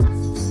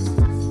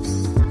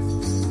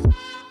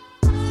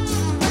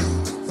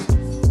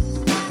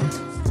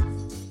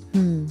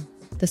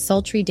the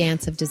sultry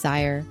dance of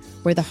desire,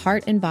 where the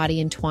heart and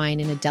body entwine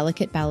in a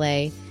delicate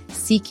ballet,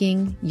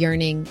 seeking,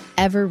 yearning,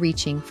 ever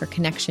reaching for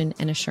connection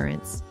and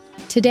assurance.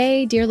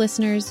 Today, dear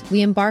listeners,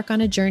 we embark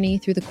on a journey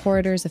through the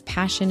corridors of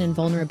passion and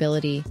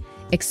vulnerability,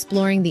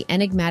 exploring the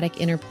enigmatic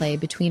interplay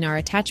between our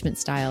attachment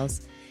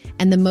styles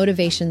and the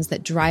motivations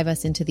that drive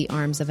us into the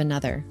arms of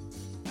another.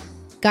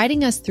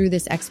 Guiding us through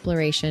this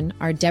exploration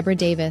are Deborah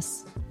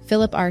Davis,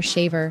 Philip R.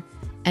 Shaver,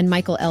 and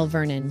Michael L.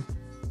 Vernon,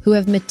 who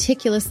have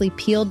meticulously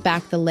peeled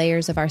back the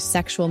layers of our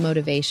sexual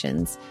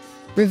motivations,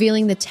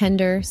 revealing the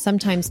tender,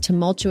 sometimes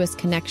tumultuous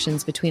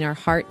connections between our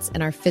hearts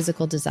and our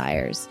physical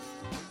desires.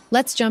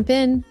 Let's jump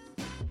in.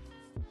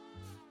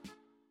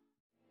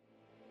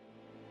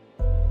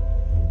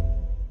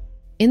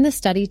 In the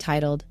study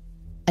titled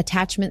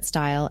Attachment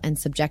Style and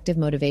Subjective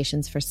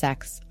Motivations for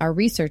Sex, our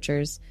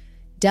researchers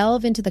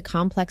delve into the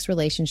complex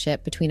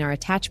relationship between our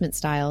attachment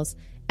styles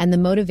and the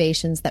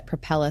motivations that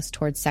propel us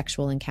towards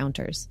sexual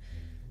encounters.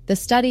 The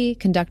study,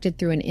 conducted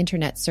through an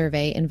internet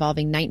survey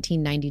involving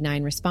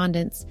 1999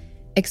 respondents,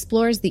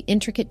 explores the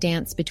intricate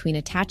dance between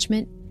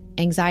attachment,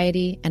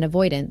 anxiety, and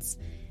avoidance,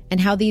 and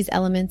how these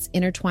elements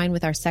intertwine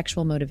with our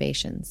sexual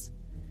motivations.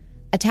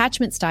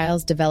 Attachment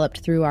styles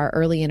developed through our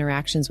early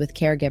interactions with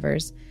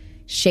caregivers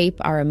shape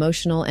our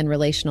emotional and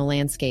relational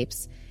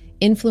landscapes,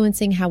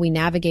 influencing how we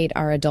navigate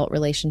our adult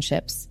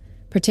relationships,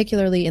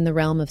 particularly in the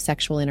realm of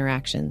sexual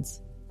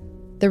interactions.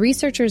 The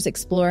researchers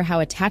explore how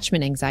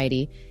attachment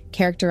anxiety,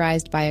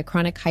 characterized by a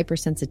chronic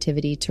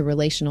hypersensitivity to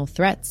relational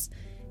threats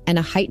and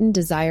a heightened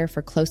desire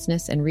for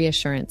closeness and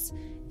reassurance,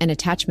 and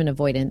attachment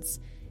avoidance,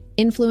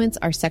 influence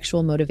our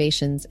sexual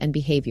motivations and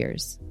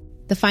behaviors.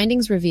 The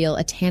findings reveal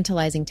a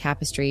tantalizing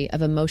tapestry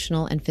of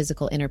emotional and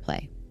physical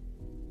interplay.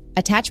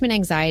 Attachment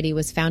anxiety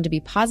was found to be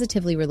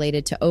positively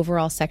related to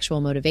overall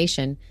sexual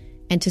motivation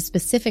and to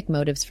specific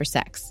motives for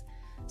sex,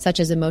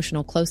 such as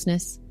emotional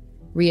closeness,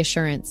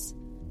 reassurance,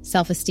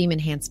 self-esteem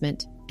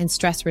enhancement, and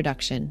stress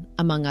reduction,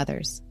 among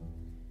others.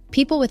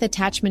 People with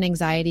attachment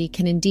anxiety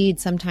can indeed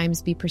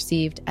sometimes be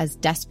perceived as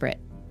desperate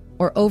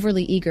or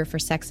overly eager for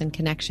sex and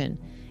connection,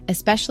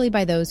 especially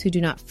by those who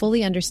do not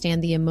fully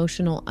understand the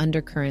emotional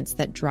undercurrents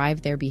that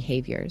drive their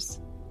behaviors.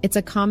 It's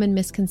a common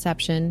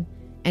misconception,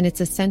 and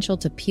it's essential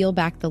to peel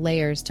back the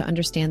layers to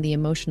understand the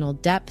emotional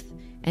depth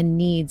and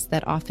needs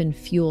that often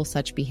fuel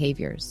such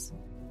behaviors.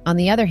 On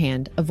the other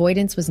hand,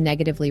 avoidance was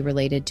negatively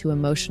related to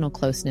emotional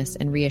closeness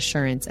and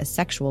reassurance as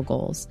sexual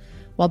goals,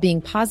 while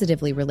being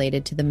positively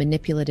related to the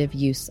manipulative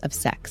use of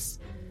sex.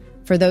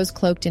 For those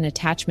cloaked in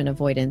attachment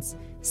avoidance,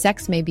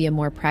 sex may be a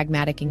more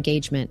pragmatic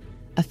engagement,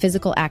 a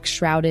physical act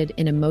shrouded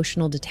in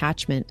emotional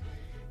detachment.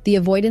 The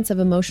avoidance of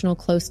emotional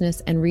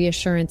closeness and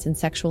reassurance in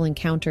sexual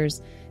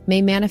encounters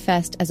may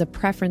manifest as a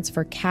preference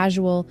for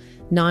casual,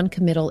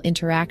 non-committal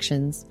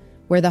interactions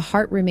where the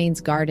heart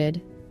remains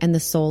guarded and the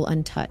soul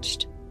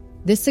untouched.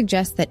 This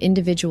suggests that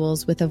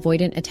individuals with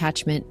avoidant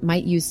attachment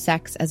might use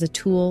sex as a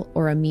tool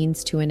or a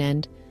means to an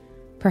end,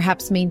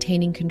 perhaps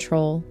maintaining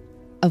control,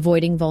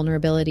 avoiding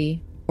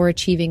vulnerability, or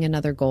achieving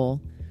another goal,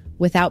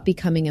 without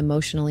becoming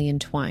emotionally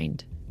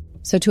entwined.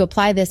 So to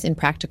apply this in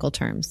practical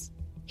terms,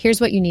 here's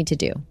what you need to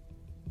do.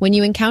 When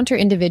you encounter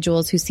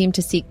individuals who seem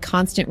to seek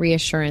constant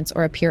reassurance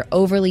or appear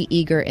overly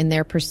eager in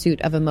their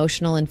pursuit of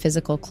emotional and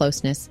physical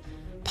closeness,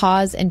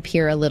 pause and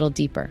peer a little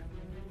deeper.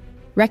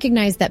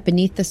 Recognize that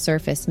beneath the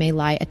surface may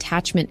lie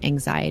attachment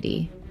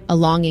anxiety, a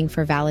longing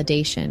for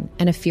validation,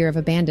 and a fear of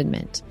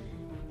abandonment.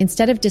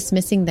 Instead of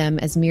dismissing them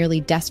as merely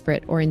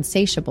desperate or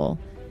insatiable,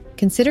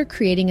 consider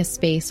creating a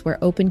space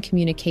where open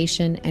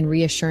communication and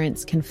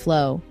reassurance can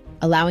flow,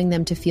 allowing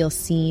them to feel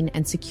seen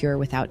and secure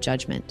without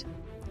judgment.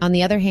 On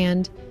the other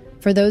hand,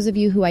 for those of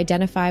you who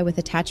identify with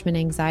attachment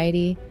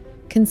anxiety,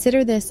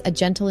 consider this a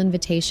gentle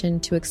invitation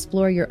to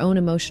explore your own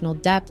emotional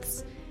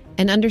depths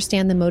and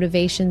understand the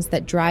motivations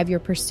that drive your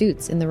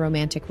pursuits in the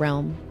romantic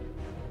realm.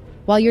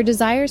 While your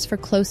desires for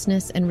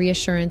closeness and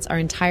reassurance are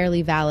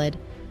entirely valid,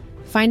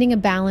 finding a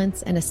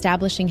balance and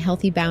establishing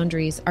healthy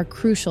boundaries are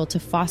crucial to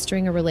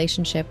fostering a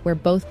relationship where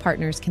both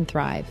partners can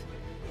thrive.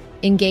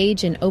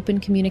 Engage in open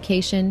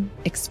communication,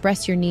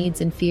 express your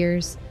needs and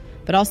fears,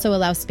 but also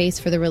allow space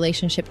for the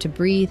relationship to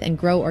breathe and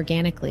grow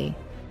organically.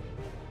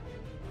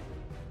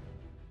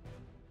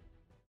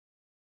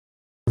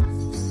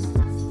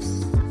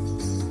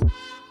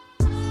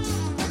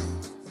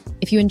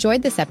 If you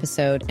enjoyed this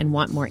episode and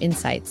want more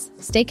insights,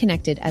 stay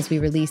connected as we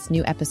release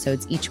new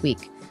episodes each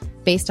week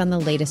based on the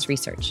latest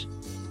research.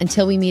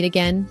 Until we meet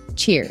again,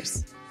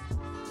 cheers.